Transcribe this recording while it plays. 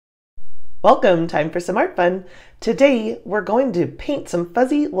Welcome, time for some art fun. Today, we're going to paint some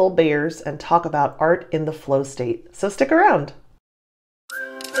fuzzy little bears and talk about art in the flow state, so stick around.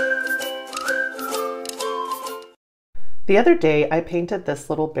 The other day, I painted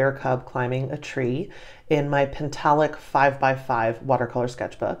this little bear cub climbing a tree in my Pentalic 5x5 watercolor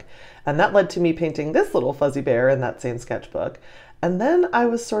sketchbook, and that led to me painting this little fuzzy bear in that same sketchbook. And then I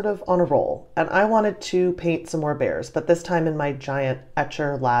was sort of on a roll, and I wanted to paint some more bears, but this time in my giant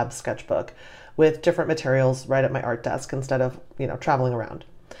Etcher Lab sketchbook with different materials right at my art desk instead of, traveling around.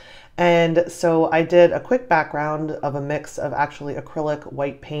 And so I did a quick background of a mix of actually acrylic,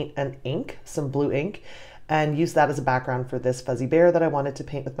 white paint, and ink, some blue ink, and used that as a background for this fuzzy bear that I wanted to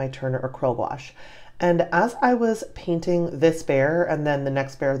paint with my Turner acrylic gouache. And as I was painting this bear, and then the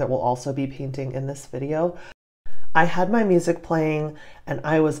next bear that we'll also be painting in this video, I had my music playing and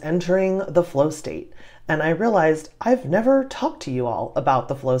I was entering the flow state. And I realized I've never talked to you all about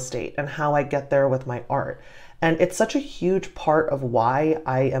the flow state and how I get there with my art. And it's such a huge part of why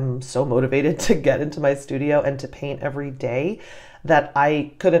I am so motivated to get into my studio and to paint every day that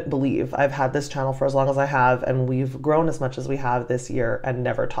I couldn't believe I've had this channel for as long as I have, and we've grown as much as we have this year and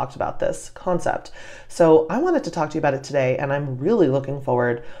never talked about this concept. So I wanted to talk to you about it today, and I'm really looking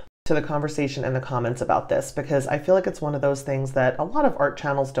forward to the conversation in the comments about this, because I feel like it's one of those things that a lot of art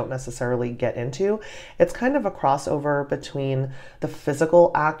channels don't necessarily get into. It's kind of a crossover between the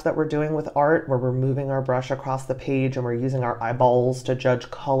physical act that we're doing with art, where we're moving our brush across the page and we're using our eyeballs to judge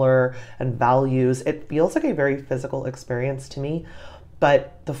color and values. It feels like a very physical experience to me,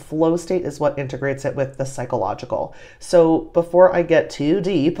 but the flow state is what integrates it with the psychological. So before I get too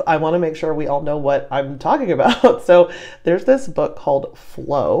deep, I want to make sure we all know what I'm talking about. So there's this book called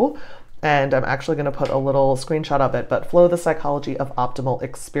Flow, and I'm actually going to put a little screenshot of it, but Flow, the Psychology of Optimal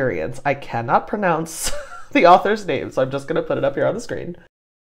Experience. I cannot pronounce the author's name, so I'm just going to put it up here on the screen.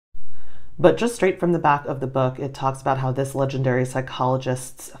 But just straight from the back of the book, it talks about how this legendary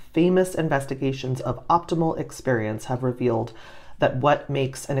psychologist's famous investigations of optimal experience have revealed that what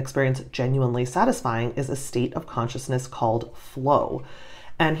makes an experience genuinely satisfying is a state of consciousness called flow.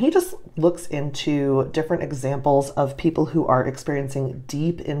 And he just looks into different examples of people who are experiencing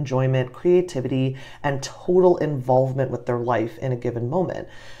deep enjoyment, creativity, and total involvement with their life in a given moment.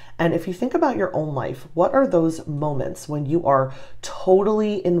 And if you think about your own life, what are those moments when you are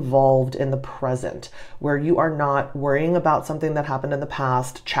totally involved in the present, where you are not worrying about something that happened in the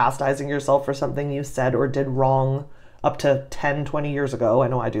past, chastising yourself for something you said or did wrong up to 10, 20 years ago? I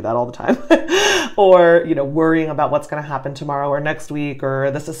know I do that all the time. Or, worrying about what's going to happen tomorrow or next week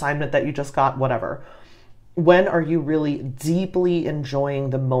or this assignment that you just got, whatever. When are you really deeply enjoying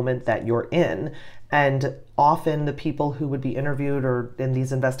the moment that you're in? And often the people who would be interviewed, or in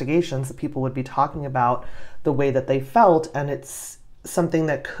these investigations, the people would be talking about the way that they felt, and it's something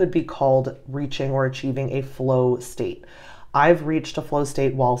that could be called reaching or achieving a flow state. I've reached a flow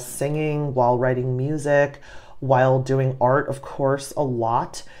state while singing, while writing music, while doing art, of course, a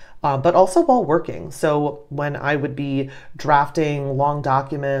lot, but also while working. So when I would be drafting long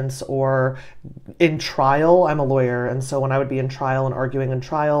documents or in trial, I'm a lawyer, and so when I would be in trial and arguing in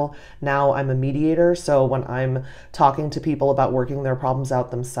trial, now I'm a mediator. So when I'm talking to people about working their problems out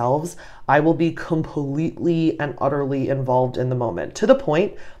themselves, I will be completely and utterly involved in the moment, to the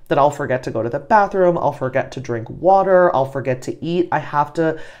point that I'll forget to go to the bathroom, I'll forget to drink water, I'll forget to eat. I have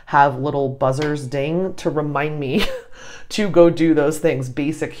to have little buzzers ding to remind me to go do those things,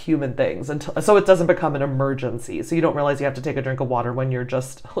 basic human things, so it doesn't become an emergency. So you don't realize you have to take a drink of water when you're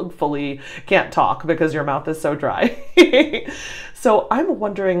just fully can't talk because your mouth is so dry. So I'm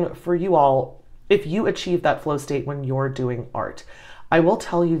wondering for you all, if you achieve that flow state when you're doing art. I will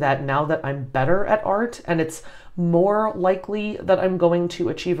tell you that now that I'm better at art, and it's more likely that I'm going to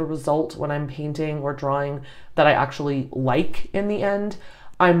achieve a result when I'm painting or drawing that I actually like in the end,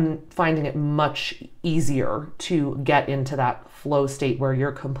 I'm finding it much easier to get into that flow state where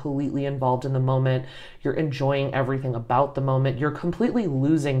you're completely involved in the moment, you're enjoying everything about the moment, you're completely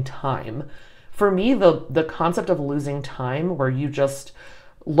losing time. For me, the concept of losing time, where you just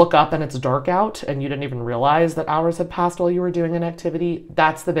look up and it's dark out and you didn't even realize that hours had passed while you were doing an activity,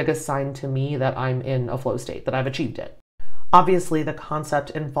 that's the biggest sign to me that I'm in a flow state, that I've achieved it. Obviously, the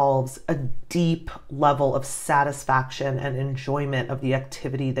concept involves a deep level of satisfaction and enjoyment of the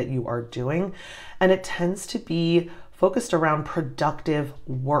activity that you are doing, and it tends to be focused around productive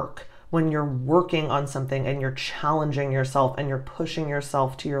work. When you're working on something and you're challenging yourself and you're pushing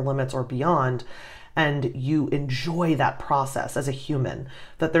yourself to your limits or beyond, and you enjoy that process as a human,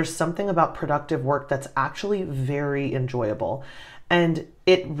 that there's something about productive work that's actually very enjoyable. And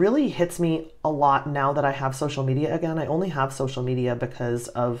it really hits me a lot now that I have social media again. I only have social media because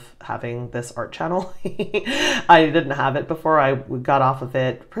of having this art channel. I didn't have it before. I got off of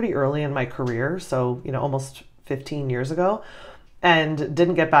it pretty early in my career, so, almost 15 years ago, and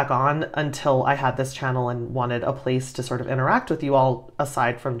didn't get back on until I had this channel and wanted a place to sort of interact with you all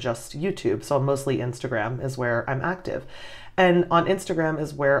aside from just YouTube. So mostly Instagram is where I'm active. And on Instagram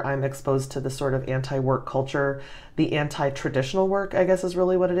is where I'm exposed to the sort of anti-work culture, the anti-traditional work, I guess is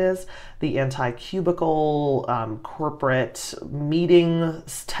really what it is, the anti-cubicle, corporate meeting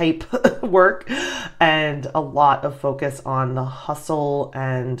type work, and a lot of focus on the hustle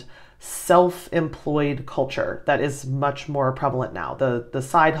and self-employed culture that is much more prevalent now. The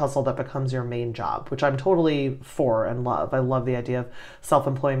side hustle that becomes your main job, which I'm totally for and love. I love the idea of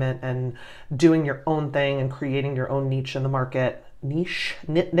self-employment and doing your own thing and creating your own niche in the market. Niche,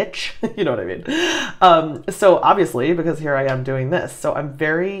 you know what I mean? So obviously, because here I am doing this, so I'm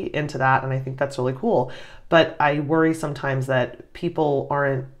very into that, and I think that's really cool. But I worry sometimes that people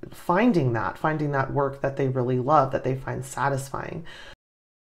aren't finding that work that they really love, that they find satisfying.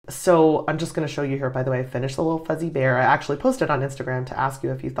 So I'm just going to show you here, by the way, I finished the little fuzzy bear. I actually posted on Instagram to ask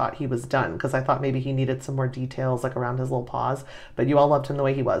you if you thought he was done, because I thought maybe he needed some more details like around his little paws, but you all loved him the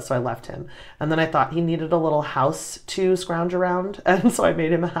way he was, so I left him. And then I thought he needed a little house to scrounge around, and so I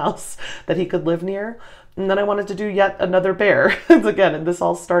made him a house that he could live near. And then I wanted to do yet another bear. Again, and this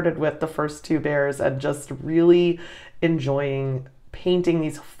all started with the first two bears and just really enjoying painting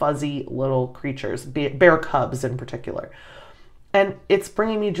these fuzzy little creatures, bear cubs in particular. And it's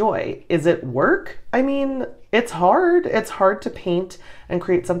bringing me joy. Is it work? I mean, it's hard. It's hard to paint and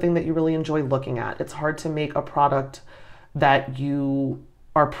create something that you really enjoy looking at. It's hard to make a product that you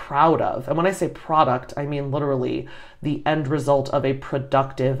are proud of. And when I say product, I mean literally the end result of a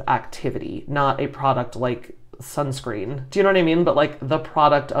productive activity, not a product like sunscreen. Do you know what I mean? But like the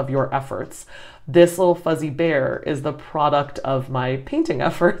product of your efforts. This little fuzzy bear is the product of my painting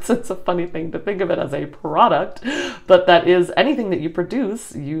efforts. It's a funny thing to think of it as a product, but that is anything that you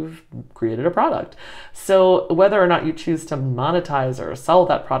produce, you've created a product. So whether or not you choose to monetize or sell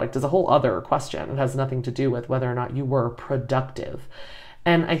that product is a whole other question. It has nothing to do with whether or not you were productive.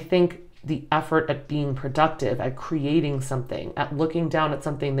 And I think the effort at being productive, at creating something, at looking down at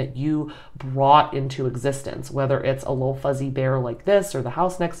something that you brought into existence, whether it's a little fuzzy bear like this or the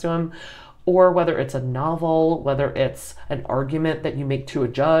house next to him, or whether it's a novel, whether it's an argument that you make to a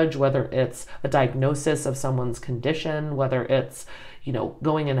judge, whether it's a diagnosis of someone's condition, whether it's,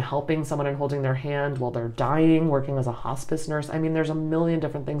 going and helping someone and holding their hand while they're dying, working as a hospice nurse. I mean, there's a million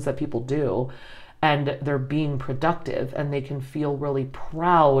different things that people do, and they're being productive, and they can feel really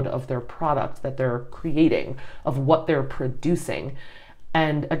proud of their product that they're creating, of what they're producing.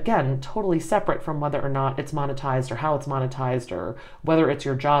 And again, totally separate from whether or not it's monetized or how it's monetized, or whether it's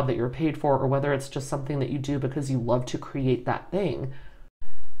your job that you're paid for, or whether it's just something that you do because you love to create that thing.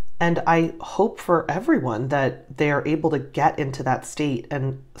 And I hope for everyone that they are able to get into that state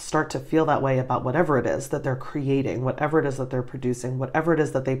and start to feel that way about whatever it is that they're creating, whatever it is that they're producing, whatever it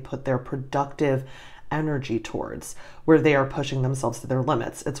is that they put their productive energy towards, where they are pushing themselves to their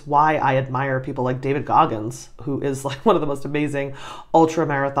limits. It's why I admire people like David Goggins, who is like one of the most amazing ultra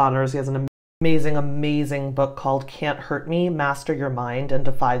marathoners. He has an amazing book called Can't Hurt Me, Master Your Mind and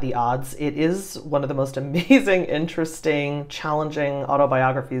Defy the Odds. It is one of the most amazing, interesting, challenging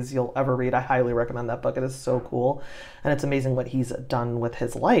autobiographies you'll ever read. I highly recommend that book. It is so cool. And it's amazing what he's done with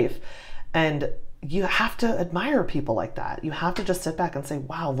his life. And you have to admire people like that. You have to just sit back and say,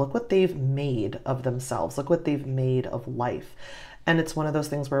 wow, look what they've made of themselves. Look what they've made of life. And it's one of those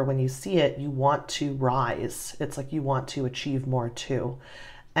things where when you see it, you want to rise. It's like you want to achieve more too.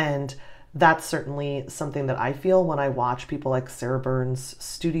 And that's certainly something that I feel when I watch people like Sarah Burns'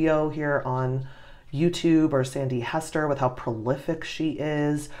 studio here on YouTube, or Sandy Hester with how prolific she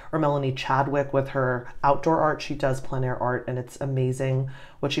is, or Melanie Chadwick with her outdoor art. She does plein air art, and it's amazing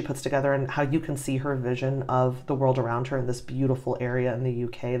what she puts together and how you can see her vision of the world around her in this beautiful area in the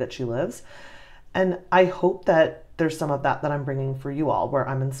UK that she lives. And I hope that there's some of that I'm bringing for you all, where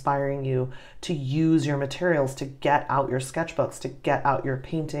I'm inspiring you to use your materials, to get out your sketchbooks, to get out your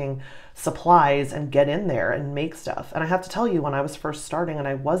painting supplies and get in there and make stuff. And I have to tell you, when I was first starting and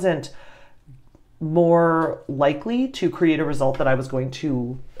I wasn't more likely to create a result that I was going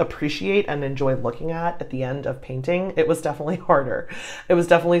to appreciate and enjoy looking at the end of painting, it was definitely harder. It was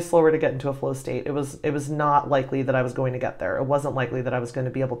definitely slower to get into a flow state. It was not likely that I was going to get there. It wasn't likely that I was going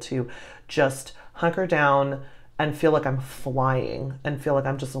to be able to just hunker down and feel like I'm flying and feel like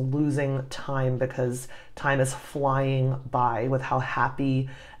I'm just losing time, because time is flying by with how happy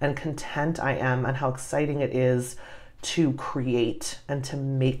and content I am and how exciting it is to create and to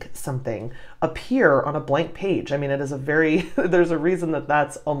make something appear on a blank page. I mean, it is a very, there's a reason that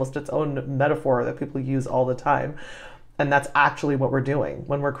that's almost its own metaphor that people use all the time. And that's actually what we're doing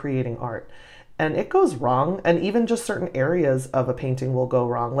when we're creating art. And it goes wrong, and even just certain areas of a painting will go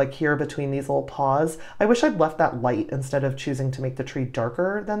wrong. Like here between these little paws, I wish I'd left that light instead of choosing to make the tree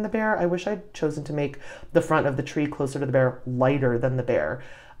darker than the bear. I wish I'd chosen to make the front of the tree closer to the bear lighter than the bear.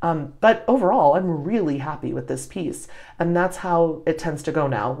 But overall, I'm really happy with this piece. And that's how it tends to go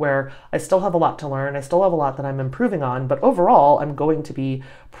now, where I still have a lot to learn. I still have a lot that I'm improving on, but overall, I'm going to be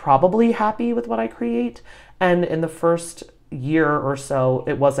probably happy with what I create. And in the first year or so,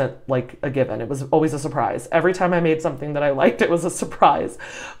 it wasn't like a given. It was always a surprise. Every time I made something that I liked, it was a surprise.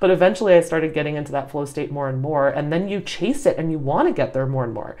 But eventually I started getting into that flow state more and more, and then you chase it and you want to get there more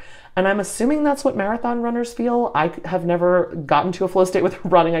and more. And I'm assuming that's what marathon runners feel. I have never gotten to a flow state with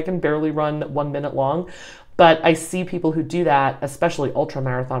running. I can barely run 1 minute long. But I see people who do that, especially ultra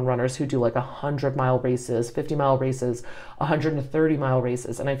marathon runners who do like 100-mile races, 50-mile races, 130-mile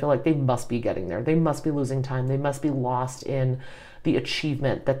races. And I feel like they must be getting there. They must be losing time. They must be lost in the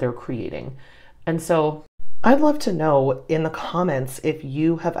achievement that they're creating. And so I'd love to know in the comments if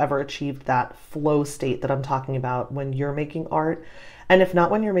you have ever achieved that flow state that I'm talking about when you're making art. And if not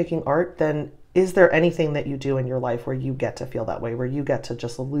when you're making art, then is there anything that you do in your life where you get to feel that way, where you get to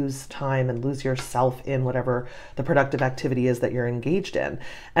just lose time and lose yourself in whatever the productive activity is that you're engaged in?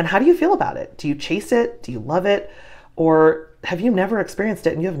 And how do you feel about it? Do you chase it? Do you love it? Or have you never experienced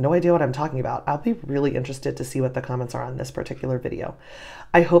it and you have no idea what I'm talking about? I'll be really interested to see what the comments are on this particular video.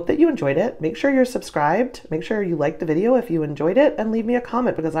 I hope that you enjoyed it. Make sure you're subscribed. Make sure you liked the video if you enjoyed it, and leave me a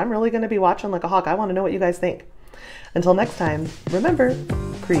comment because I'm really going to be watching like a hawk. I want to know what you guys think. Until next time, remember,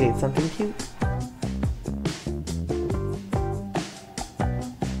 create something cute.